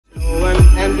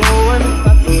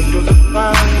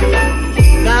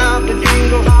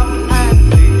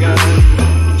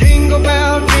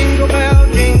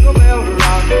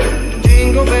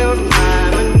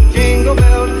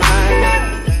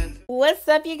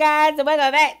up, you guys? And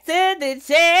welcome back to the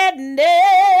channel.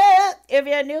 If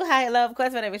you're new, hi, hello. Of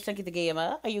course, my name is Chunky the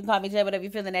Gamer, or you can call me Jay, whatever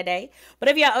you're feeling that day. But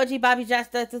if you're OG Bobby Josh,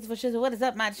 this is for sure. What is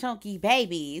up, my chunky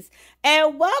babies?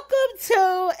 And welcome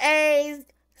to a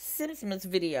Simsmas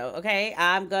video, okay?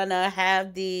 I'm gonna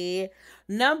have the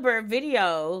number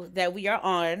video that we are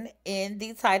on in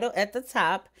the title at the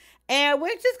top. And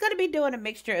we're just going to be doing a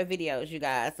mixture of videos, you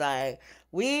guys. Like,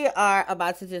 we are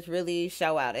about to just really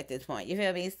show out at this point. You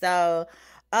feel me? So,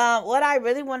 what I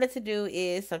really wanted to do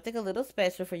is something a little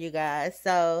special for you guys.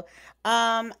 So,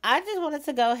 I just wanted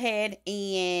to go ahead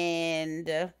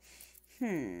and,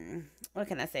 what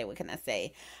can I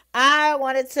say? I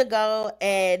wanted to go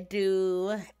and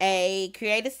do a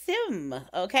create a sim,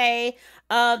 okay?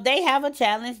 They have a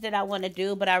challenge that I want to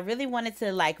do, but I really wanted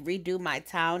to like redo my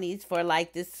townies for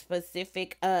like this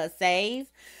specific save.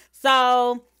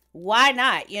 So why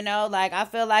not? You know, like I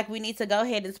feel like we need to go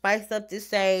ahead and spice up this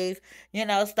save, you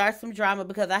know, start some drama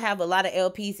because I have a lot of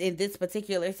LPs in this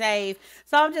particular save.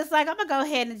 So I'm just like, I'm gonna go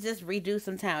ahead and just redo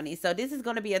some townies. So this is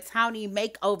gonna be a townie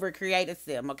makeover creative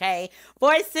sim, okay?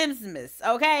 For Simsmas,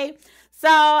 okay?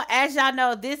 So as y'all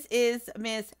know, this is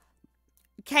Miss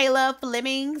Kayla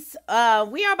Flemmings.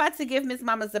 We are about to give Miss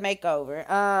Mamas a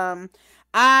makeover.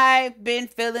 I've been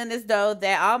feeling as though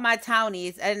that all my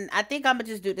townies, and I think I'm gonna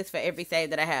just do this for every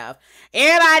save that I have.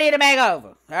 Everybody need a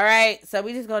makeover, all right? So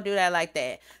we just gonna do that like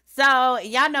that. So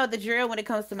y'all know the drill when it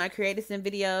comes to my creative sim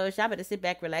videos. Y'all better sit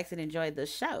back, relax, and enjoy the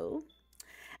show.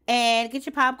 And get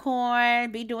your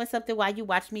popcorn, be doing something while you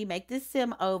watch me make this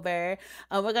sim over.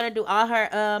 We're going to do all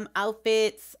her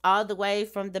outfits all the way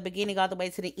from the beginning all the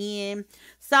way to the end.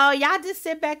 So y'all just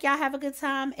sit back, y'all have a good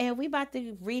time, and we about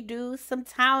to redo some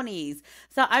townies.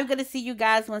 So I'm going to see you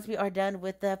guys once we are done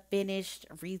with the finished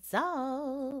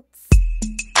results.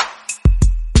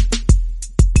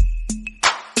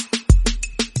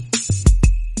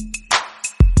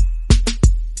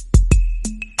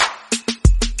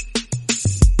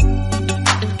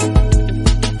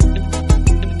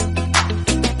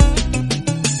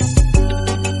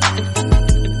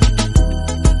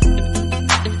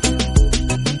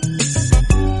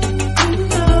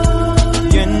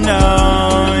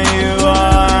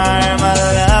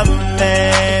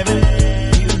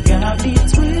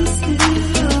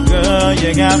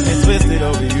 You got me twisted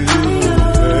over you.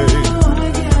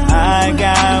 I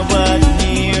got what you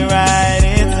need right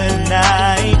here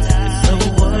tonight. So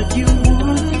what you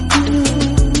wanna do?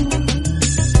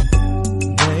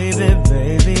 Baby,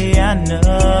 baby, I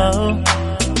know.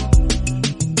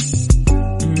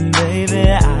 Baby,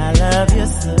 I love you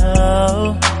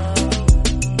so.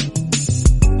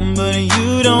 But you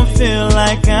don't feel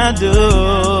like I do.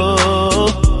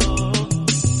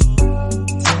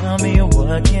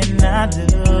 What can I do?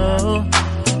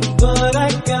 But I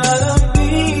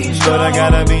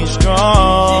gotta be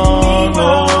strong.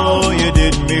 Oh, you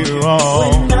did me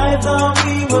wrong. When I thought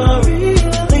we were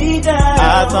really down.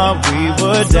 I thought we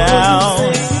were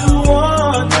down.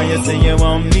 Now you say you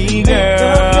want me,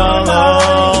 girl.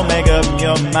 Oh, make up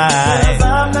your mind. 'Cause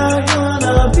I'm not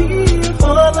gonna be here for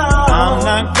long. I'm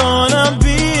not gonna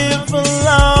be here for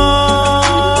long.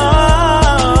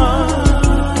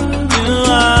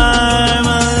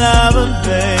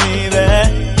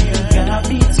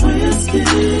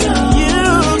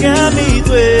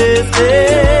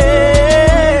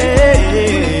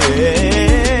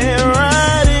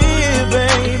 Right here,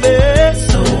 baby.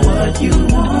 So what you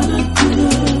wanna do?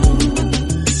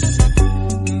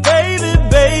 Baby,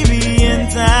 baby, in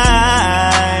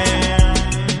time.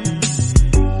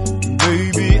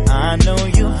 Baby, I know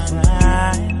you'll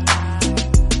find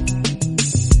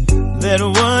that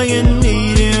what you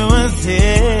needed was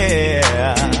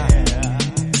here.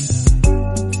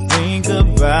 Think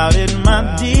about it, my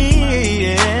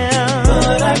dear.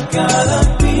 But I gotta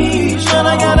be strong. But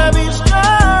I gotta be strong.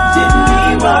 Did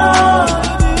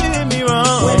me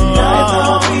wrong. When I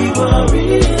thought we were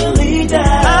really down.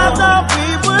 I thought we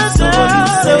were down.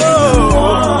 So you say you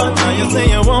want me. Now you say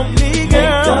you want me,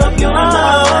 girl. Make up your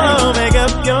mind. Make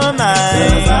up your mind.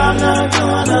 'Cause I'm not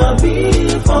gonna be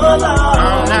here for long.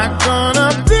 I'm not gonna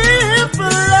be here for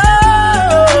long.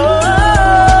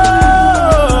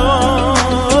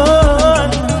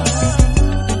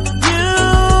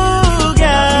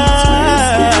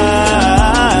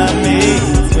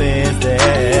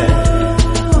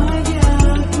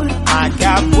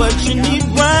 What you need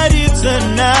right here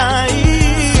tonight.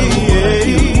 So what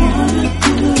you wanna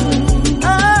do?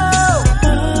 Oh,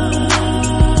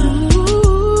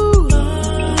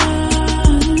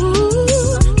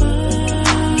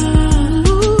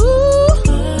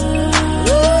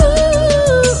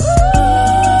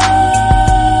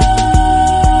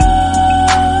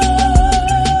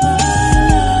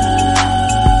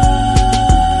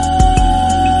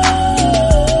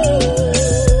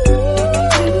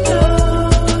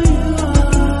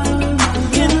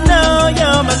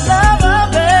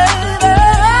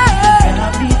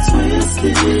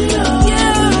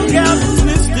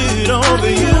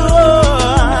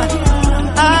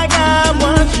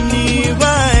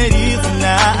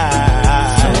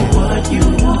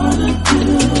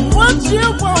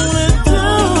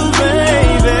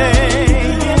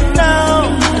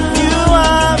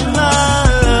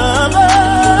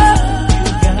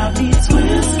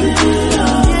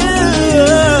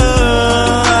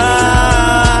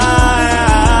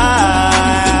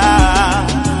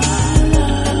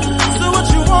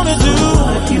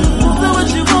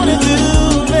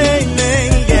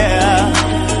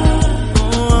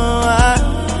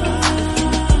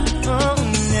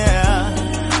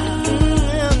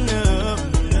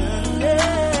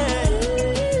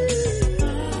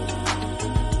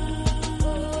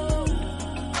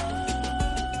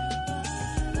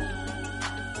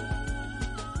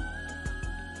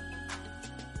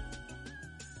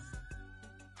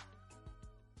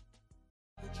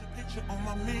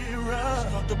 my mirror.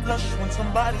 Start to blush when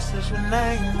somebody says your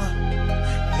name.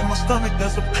 In my stomach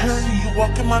there's a pain. You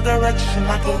walk in my direction,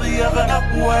 I go the other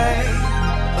way.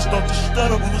 I start to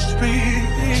stutter when I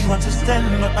speak. Try to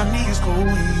stand but my knees go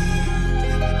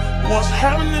weak. What's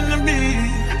happening to me?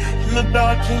 In the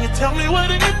dark, can you tell me what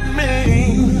it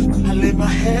means? I lay my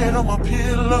head on my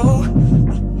pillow,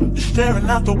 staring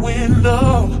out the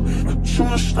window,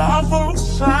 trying to stop for a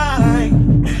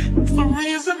sign. It's the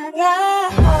reason why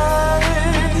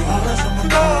you always on my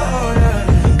mind. Yeah.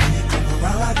 Come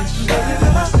around like it's shy.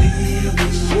 When I see you,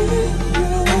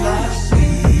 when I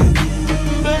see you,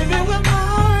 baby, when I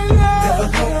never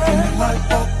know when you might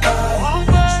walk by. So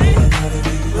I gotta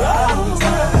be right on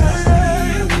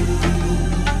time.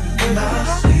 When I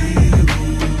see you, when I see you,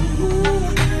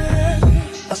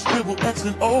 I scribble X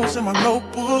and O's in my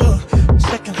notebook,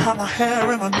 checking how my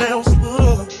hair and my nails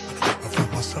look. I feel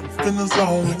myself in the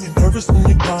zone. You're nervous when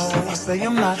you're gone. I say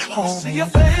I'm not home. I see your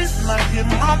face and I hear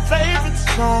my favorite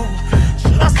song.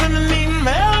 Should I send an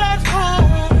email at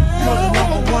home? You're the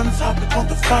number one topic on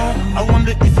the phone. I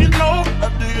wonder if you know, or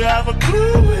do you have a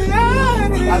clue? Yeah.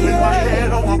 I lay my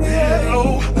head on my pillow,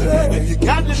 and you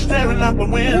got me staring out the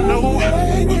window.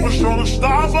 We were showing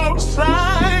stars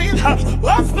outside.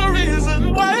 What's the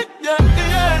reason why?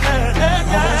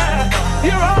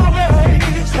 You're always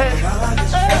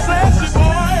sexy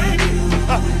boy.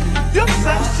 You're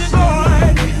sexy boy.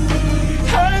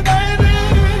 Hey baby,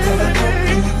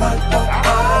 I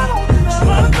just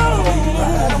wanna know,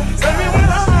 baby,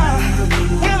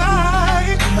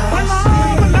 when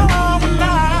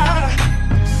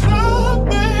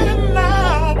something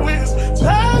now is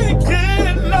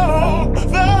taking over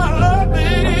me.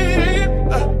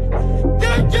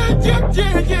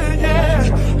 Yeah.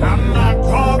 I'm not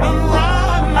gonna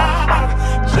run now.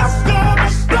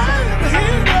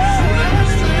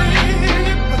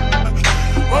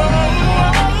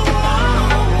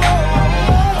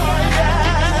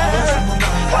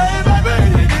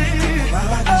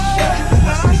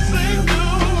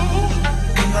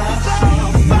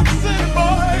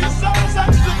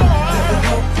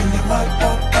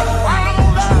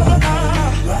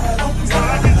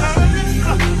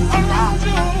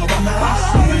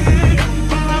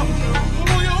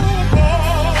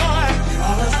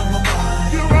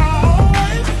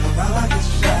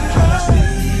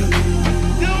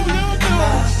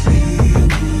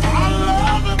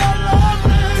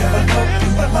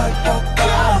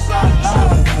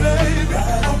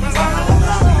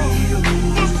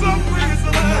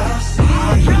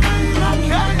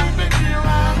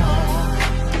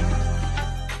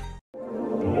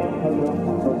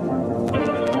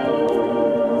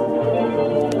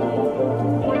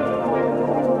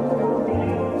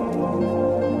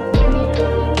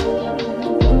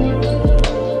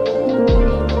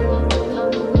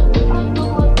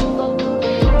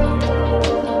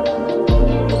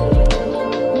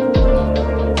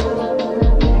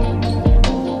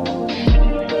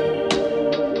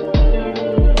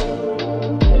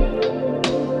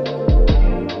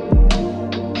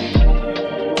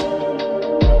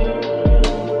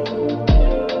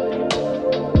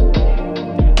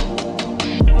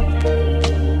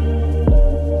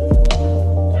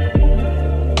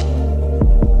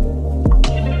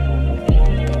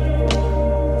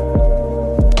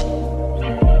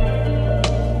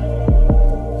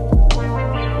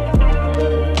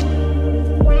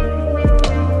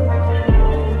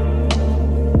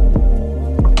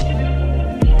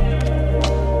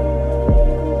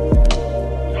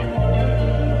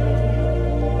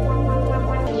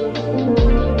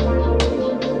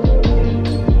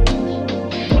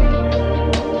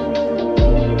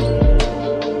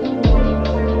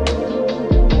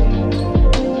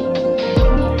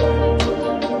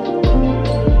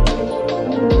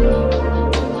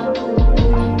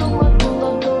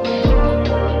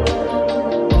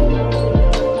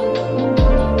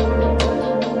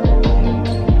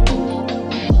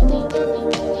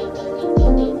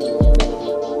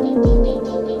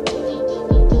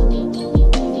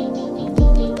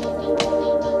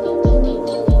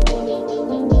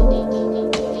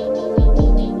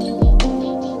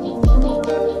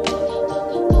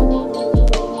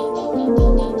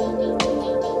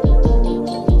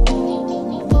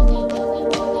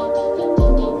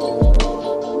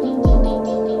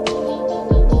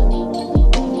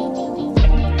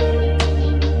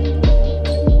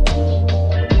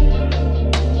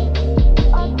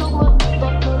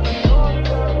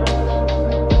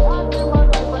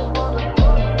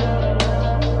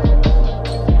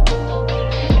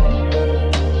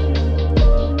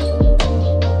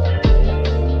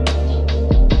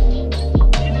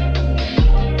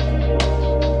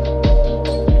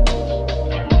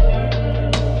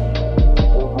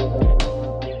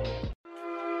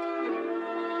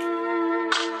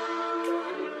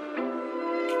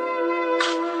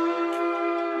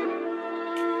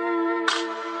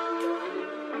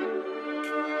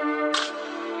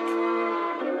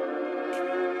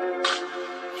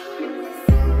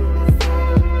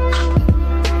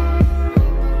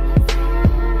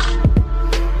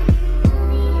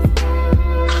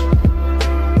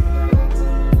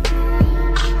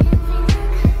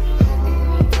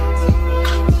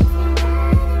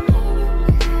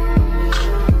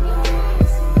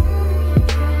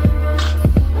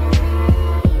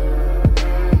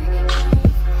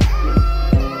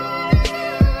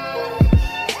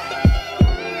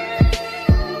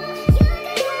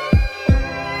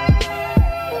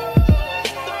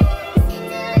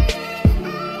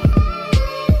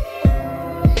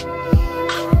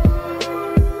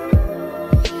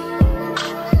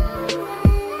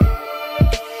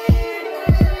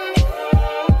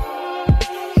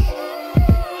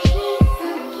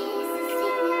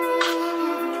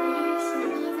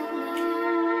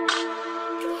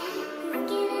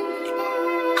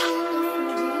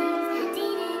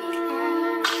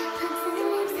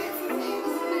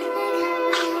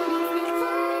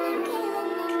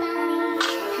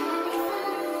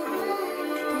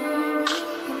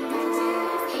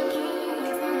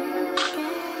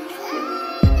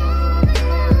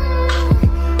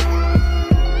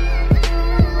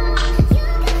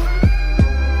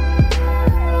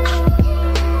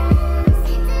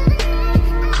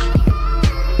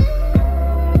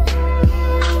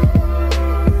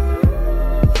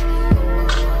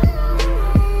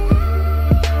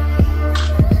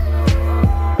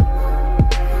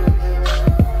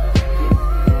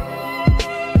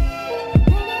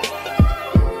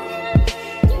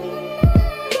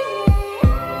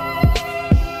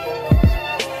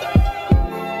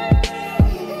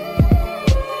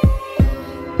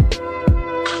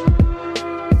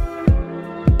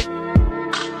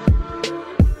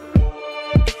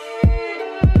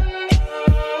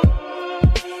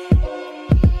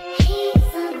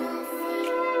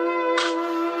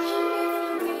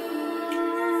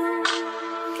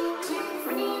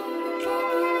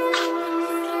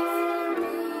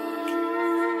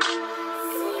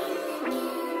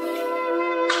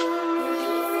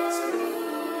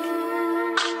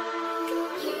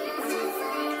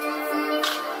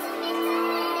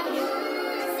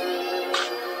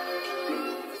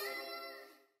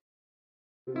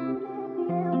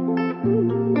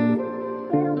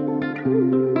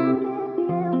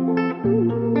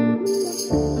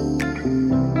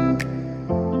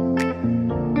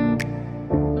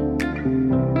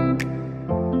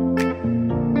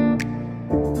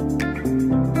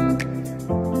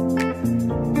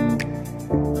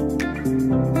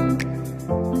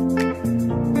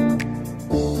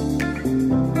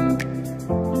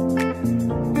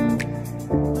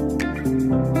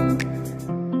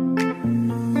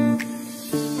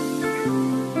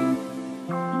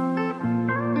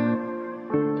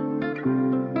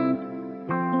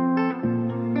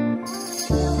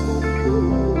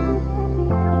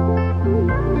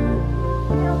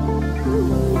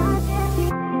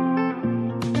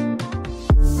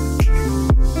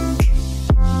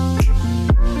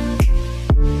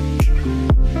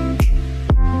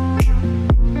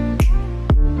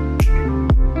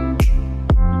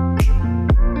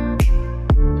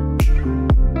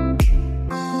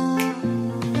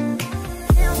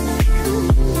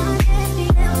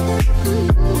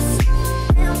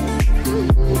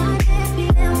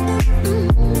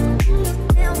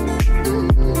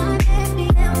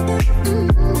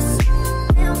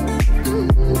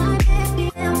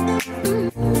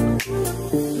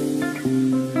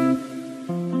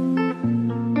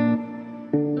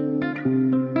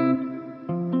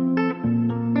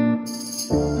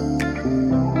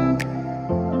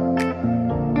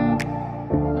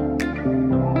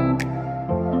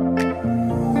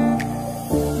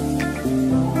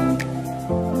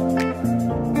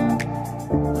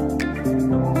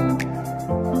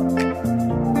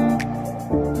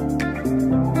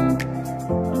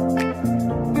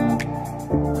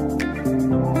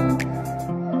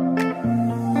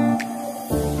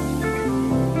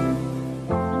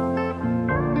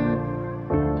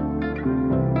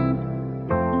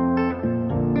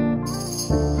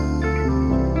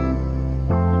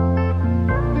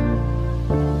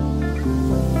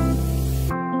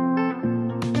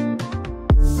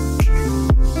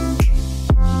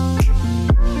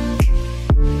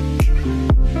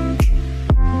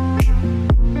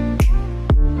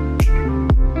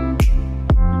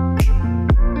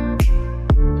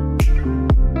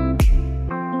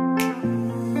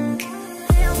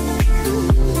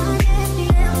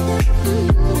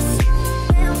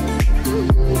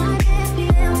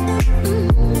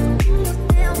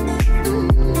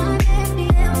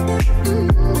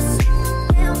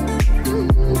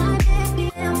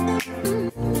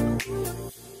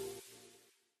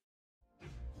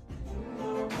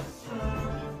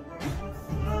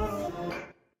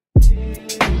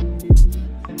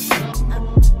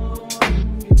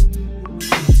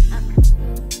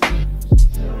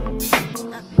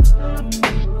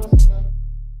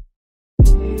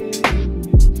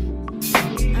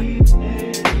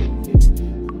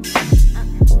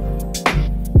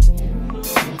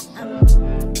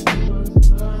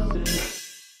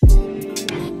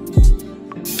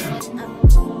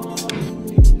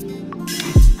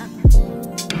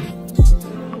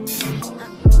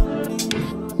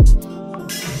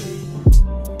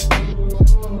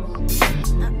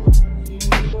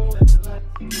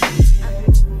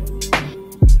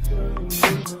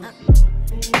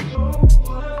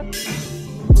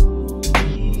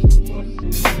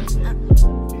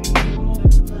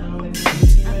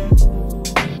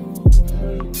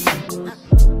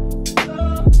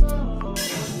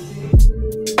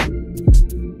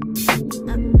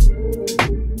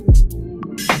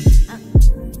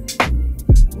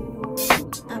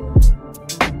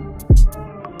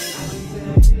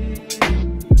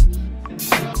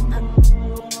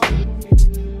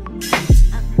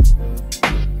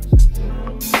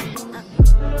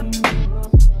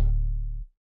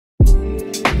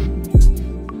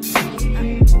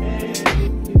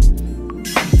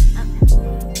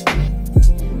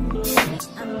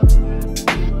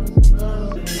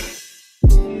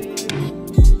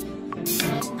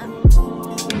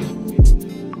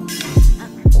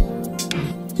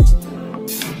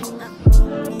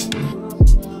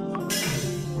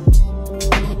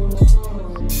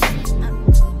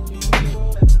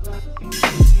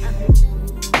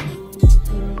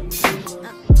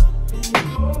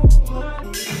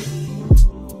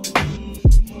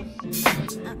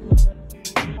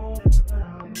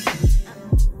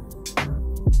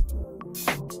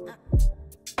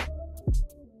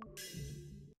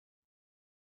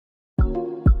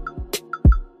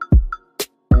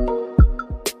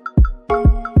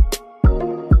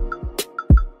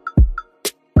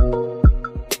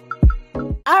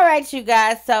 right, you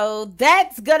guys. So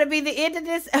that's gonna be the end of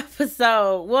this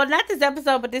episode. Well, not this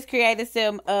episode, but this creative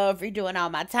sim of redoing all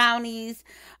my townies.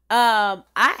 I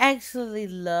actually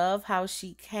love how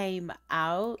she came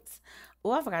out.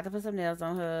 Oh, I forgot to put some nails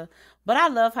on her. But I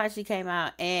love how she came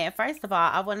out. And first of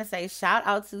all, I want to say shout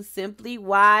out to Simply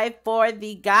Y for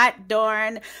the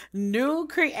goddamn new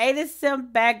creative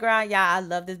sim background. Y'all, I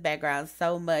love this background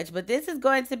so much. But this is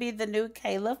going to be the new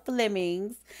Kayla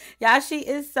Flemmings. Y'all, she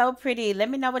is so pretty. Let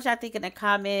me know what y'all think in the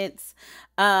comments.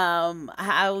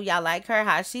 How y'all like her,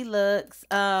 how she looks.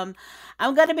 I'm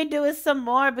gonna be doing some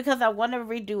more because I want to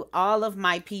redo all of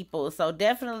my people. So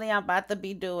definitely I'm about to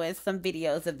be doing some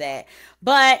videos of that.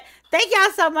 But thank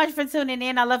y'all so much for tuning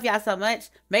in. I love y'all so much.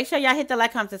 Make sure y'all hit the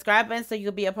like, comment, subscribe button so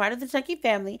you'll be a part of the Chunky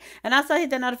family. And also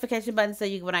hit the notification button so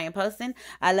you get when I am posting.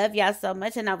 I love y'all so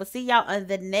much. And I will see y'all on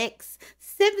the next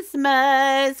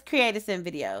Simsmas Creative Sim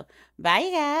video.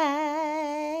 Bye,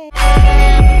 guys.